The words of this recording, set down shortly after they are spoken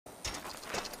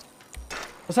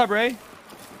What's up, Ray?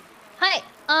 Hi.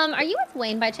 Are you with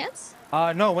Wayne by chance?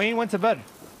 No, Wayne went to bed.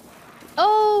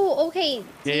 Oh, okay.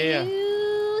 Do Yeah.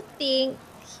 you think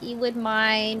he would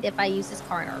mind if I use his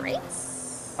car in a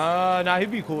race? Nah,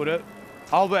 he'd be cool with it.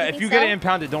 I'll bet if you get it so?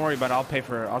 impounded, don't worry about it. I'll pay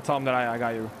for it. I'll tell him that I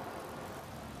got you.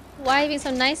 Why are you being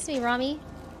so nice to me, Ramee?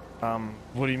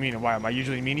 What do you mean? Why am I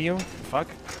usually mean to you? Fuck.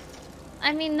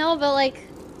 I mean, no, but like,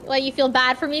 you feel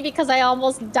bad for me because I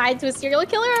almost died to a serial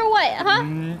killer or what, huh?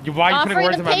 Why are you putting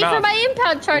words in my mouth? Offering to pay for my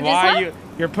impound charges, Why huh?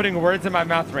 you're putting words in my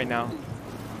mouth right now?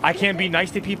 I can't be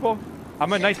nice to people.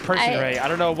 I'm a nice person, Ray. I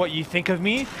don't know what you think of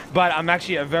me, but I'm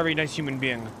actually a very nice human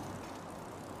being.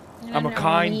 I'm a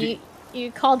kind.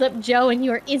 You called up Joe and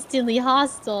you were instantly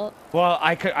hostile. Well,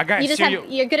 I got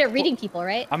you're good at reading people,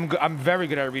 right? I'm very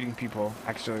good at reading people,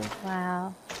 actually.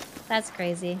 Wow, that's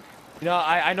crazy. You know,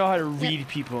 I know how to read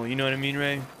people. You know what I mean,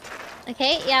 Ray?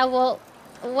 Okay, yeah. Well,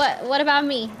 what about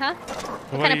me, huh?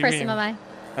 What kind of person am I?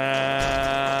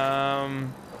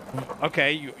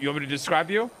 Okay, you want me to describe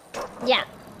you? Yeah.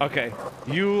 Okay,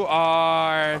 you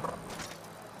are.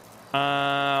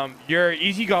 You're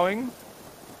easygoing.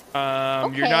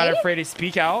 You're not afraid to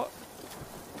speak out.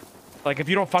 Like, if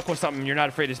you don't fuck with something, you're not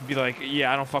afraid to be like,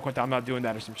 yeah, I don't fuck with that. I'm not doing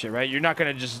that or some shit, right? You're not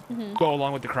gonna just go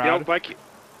along with the crowd.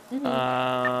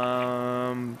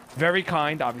 Very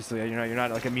kind, obviously. You know, you're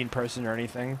not like a mean person or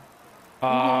anything.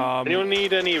 Anyone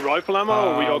need any rifle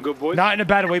ammo? Or we all good boys? Not in a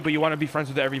bad way, but you want to be friends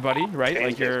with everybody, right?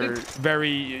 Like you're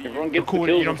very cool.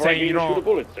 You know what I'm saying? You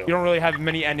don't really have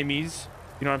many enemies.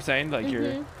 You know what I'm saying? Like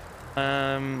you're.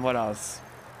 What else?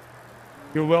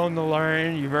 You're willing to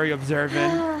learn. You're very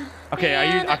observant.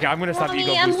 Okay, okay, I'm gonna stop ego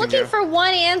boosting I'm looking you. for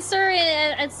one answer,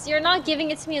 and you're not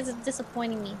giving it to me. It's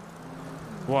disappointing me.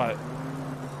 What?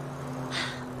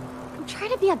 I'm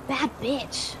trying to be a bad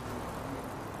bitch.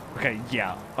 Okay,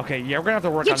 yeah. Okay, yeah, we're gonna have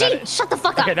to work on that. Shut the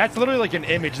fuck up. Okay, that's literally like an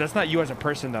image. That's not you as a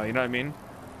person, though. You know what I mean?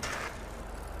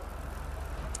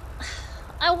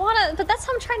 I wanna, but that's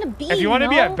how I'm trying to be. If you want to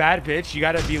be a bad bitch, you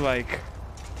gotta be like.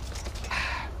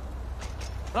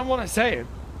 I don't want to say it.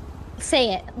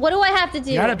 Say it. What do I have to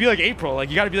do? You gotta be like April. Like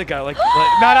you gotta be like a like. No,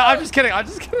 I'm just kidding. I'm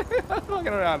just kidding. I'm fucking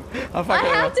around. I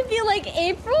have to be like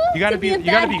April. You gotta be. You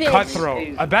gotta be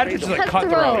cutthroat. A bad bitch is like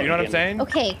cutthroat. You know what I'm saying?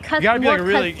 Okay, cutthroat. You gotta be like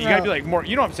really. You gotta be like more.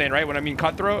 You know what I'm saying, right? When I mean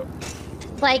cutthroat.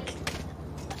 Like,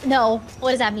 no. What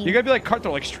does that mean? You gotta be like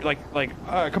cutthroat.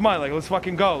 Come on. Like let's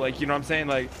fucking go. Like you know what I'm saying?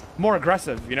 Like more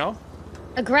aggressive. You know?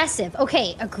 Aggressive.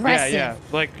 Okay, aggressive. Yeah,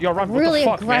 yeah. Like yo, Ram, really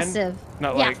what the fuck, aggressive. Man?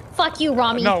 No, yeah. like. Fuck you,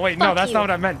 Ramee. No, wait. No, that's not what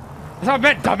I meant. That's not what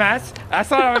I meant, dumbass. That's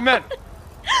not what I meant.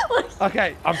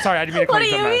 Okay, I'm sorry. I didn't mean to call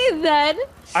you dumbass. What do you mean then?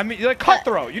 I mean, like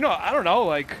cutthroat. You know, I don't know.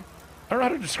 Like, I don't know how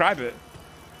to describe it.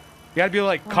 You gotta be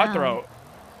like cutthroat.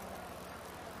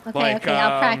 Okay, like, okay,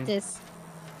 I'll practice.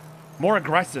 More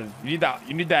aggressive. You need that.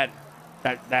 You need that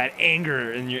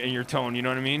anger in your tone. You know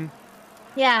what I mean?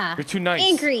 Yeah. You're too nice.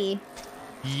 Angry.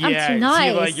 Yeah. I'm too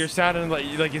nice. See, like you're sounding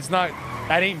like it's not.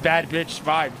 That ain't bad bitch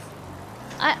vibes.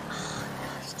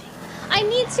 I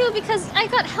need to because I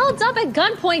got held up at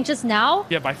gunpoint just now.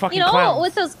 Yeah, by fucking clowns.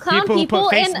 With those clown people who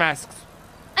put face and masks.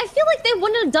 I feel like they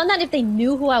wouldn't have done that if they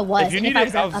knew who I was. If you need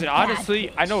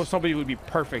honestly, I know somebody who would be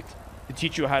perfect to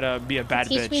teach you how to be a bad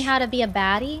bitch. Teach me how to be a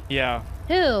baddie? Yeah.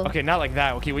 Who? Okay, not like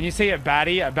that. Okay, when you say a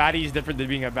baddie is different than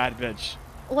being a bad bitch.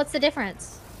 What's the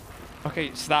difference?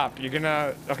 Okay, stop. You're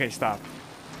gonna. Okay, stop.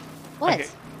 What? Okay.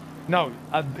 No,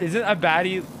 isn't a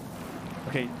baddie?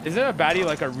 Okay, isn't a baddie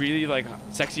like a really like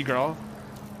sexy girl?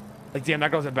 Like, damn, that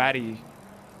girl's a baddie.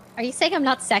 Are you saying I'm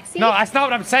not sexy? No, that's not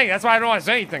what I'm saying. That's why I don't want to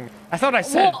say anything. That's not what I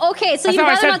said. Well, okay, so you'd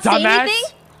rather not say anything?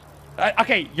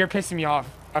 Okay, you're pissing me off.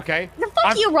 Okay.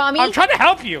 Fuck you, Ramee. I'm trying to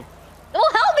help you. Well,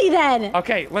 help me then.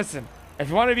 Okay, listen. If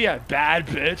you want to be a bad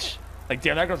bitch, like,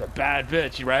 damn, that girl's a bad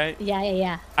bitch, right?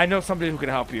 Yeah. I know somebody who can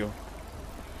help you.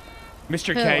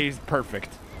 Mr. K is perfect.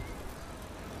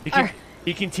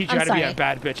 He can teach you how to be a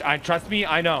bad bitch. Trust me,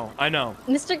 I know.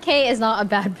 Mr. K is not a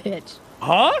bad bitch.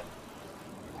 Huh?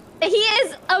 He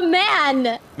is a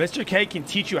man. Mr. K can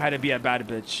teach you how to be a bad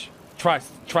bitch.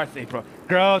 Trust April.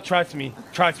 Girl, trust me.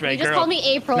 Trust me, girl. You just called me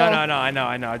April. No, I know.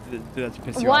 I did that to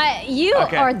piss you off. What? You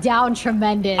are down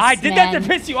tremendous, I did that to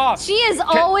piss you off. She is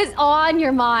always on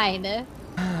your mind.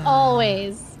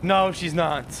 Always. No, she's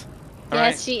not.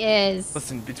 Yes, she is.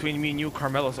 Listen, between me and you,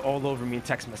 Carmelo's all over me in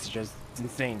text messages. It's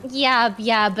insane.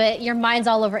 Yeah, but your mind's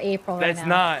all over April right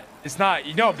now. It's not.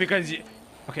 You know, because...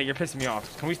 Okay, you're pissing me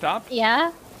off. Can we stop?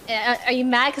 Yeah? Are you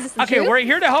mad because it's the truth? truth? We're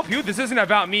here to help you. This isn't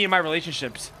about me and my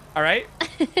relationships. All right?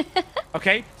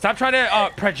 Okay? Stop trying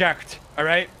to project. All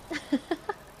right?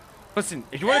 Listen,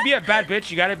 if you want to be a bad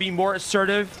bitch, you got to be more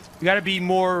assertive. You got to be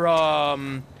more,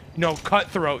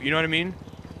 cutthroat. You know what I mean?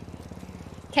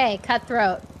 Okay,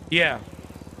 cutthroat. Yeah.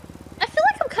 I feel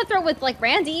like I'm cutthroat with like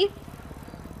Randy.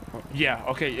 Yeah.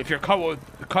 Okay. If you're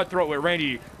cutthroat with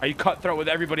Randy, are you cutthroat with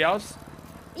everybody else?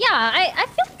 Yeah, I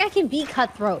feel like I can be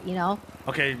cutthroat. You know.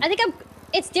 Okay. I think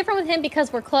it's different with him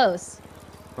because we're close.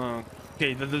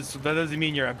 Okay. That doesn't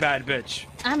mean you're a bad bitch.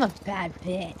 I'm a bad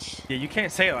bitch. Yeah. You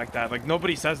can't say it like that. Like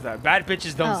nobody says that. Bad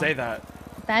bitches don't say that.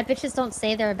 Bad bitches don't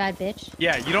say they're a bad bitch.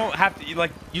 Yeah. You don't have to.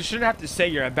 Like you shouldn't have to say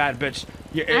you're a bad bitch.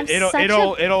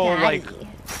 It'll like.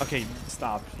 Okay.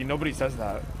 Stop. Nobody says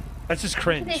that. That's just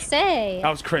cringe. What do they say? That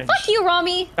was cringe. Fuck you,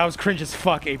 Ramee. That was cringe as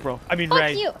fuck, April. I mean, Fuck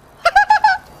Ray. you.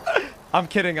 I'm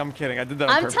kidding. I did that on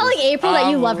I'm purpose. telling April that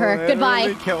you love her.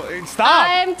 Goodbye. Stop.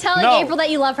 I'm telling April that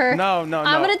you love her. No. I'm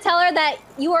gonna tell her that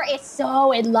you are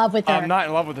so in love with her. I'm not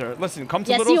in love with her. Listen, come to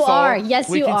Yes, Little you Soul. are. Yes,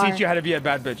 you are. We can teach you how to be a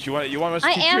bad bitch. You want us to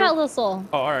teach you? I am at Little Soul.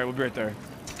 Oh, all right. We'll be right there.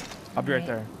 I'll be right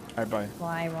there. All right, bye.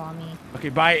 Why, Ramee? Okay,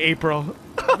 bye, April.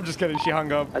 I'm just kidding. She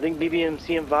hung up. I think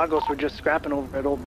BBMC and Vagos were just scrapping over it. Old